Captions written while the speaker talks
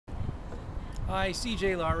Hi,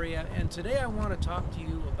 CJ Laria, and today I want to talk to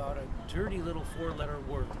you about a dirty little four-letter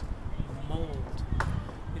word, mold.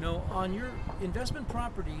 You know, on your investment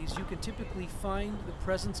properties, you can typically find the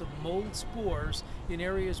presence of mold spores in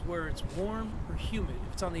areas where it's warm or humid.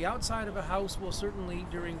 If it's on the outside of a house, well, certainly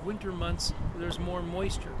during winter months, there's more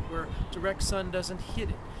moisture, where direct sun doesn't hit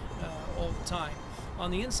it all the time. On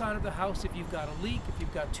the inside of the house, if you've got a leak, if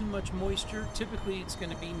you've got too much moisture, typically it's going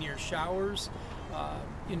to be near showers,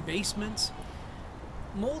 in basements.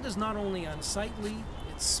 Mold is not only unsightly,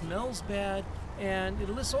 it smells bad, and it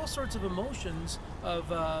lists all sorts of emotions of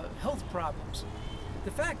health problems.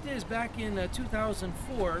 The fact is, back in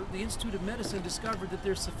 2004, the Institute of Medicine discovered that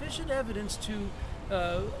there's sufficient evidence to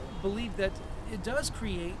believe that it does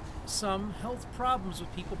create some health problems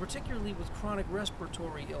with people, particularly with chronic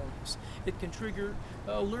respiratory illness. It can trigger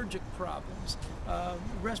allergic problems,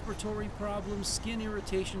 respiratory problems, skin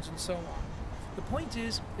irritations, and so on. The point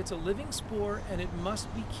is, it's a living spore and it must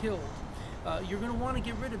be killed. You're going to want to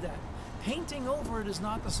get rid of that. Painting over it is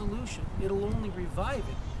not the solution. It'll only revive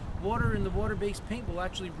it. Water in the water-based paint will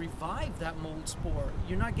actually revive that mold spore.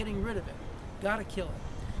 You're not getting rid of it. Gotta kill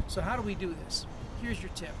it. So how do we do this? Here's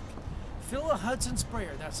your tip. Fill a Hudson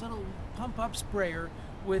sprayer, that's a little pump-up sprayer,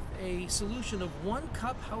 with a solution of 1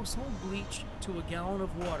 cup household bleach to a gallon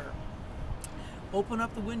of water. Open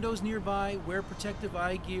up the windows nearby, wear protective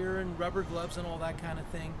eye gear and rubber gloves and all that kind of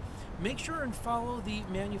thing. Make sure and follow the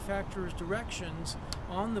manufacturer's directions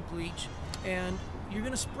on the bleach, and you're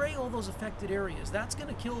going to spray all those affected areas. That's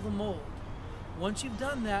going to kill the mold. Once you've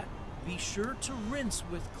done that, be sure to rinse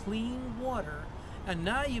with clean water, and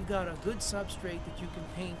now you've got a good substrate that you can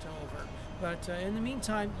paint over. But in the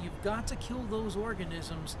meantime, you've got to kill those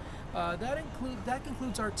organisms. That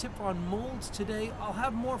concludes our tip on molds today. I'll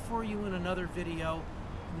have more for you in another video.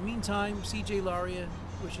 In the meantime, CJ Laria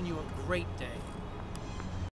wishing you a great day.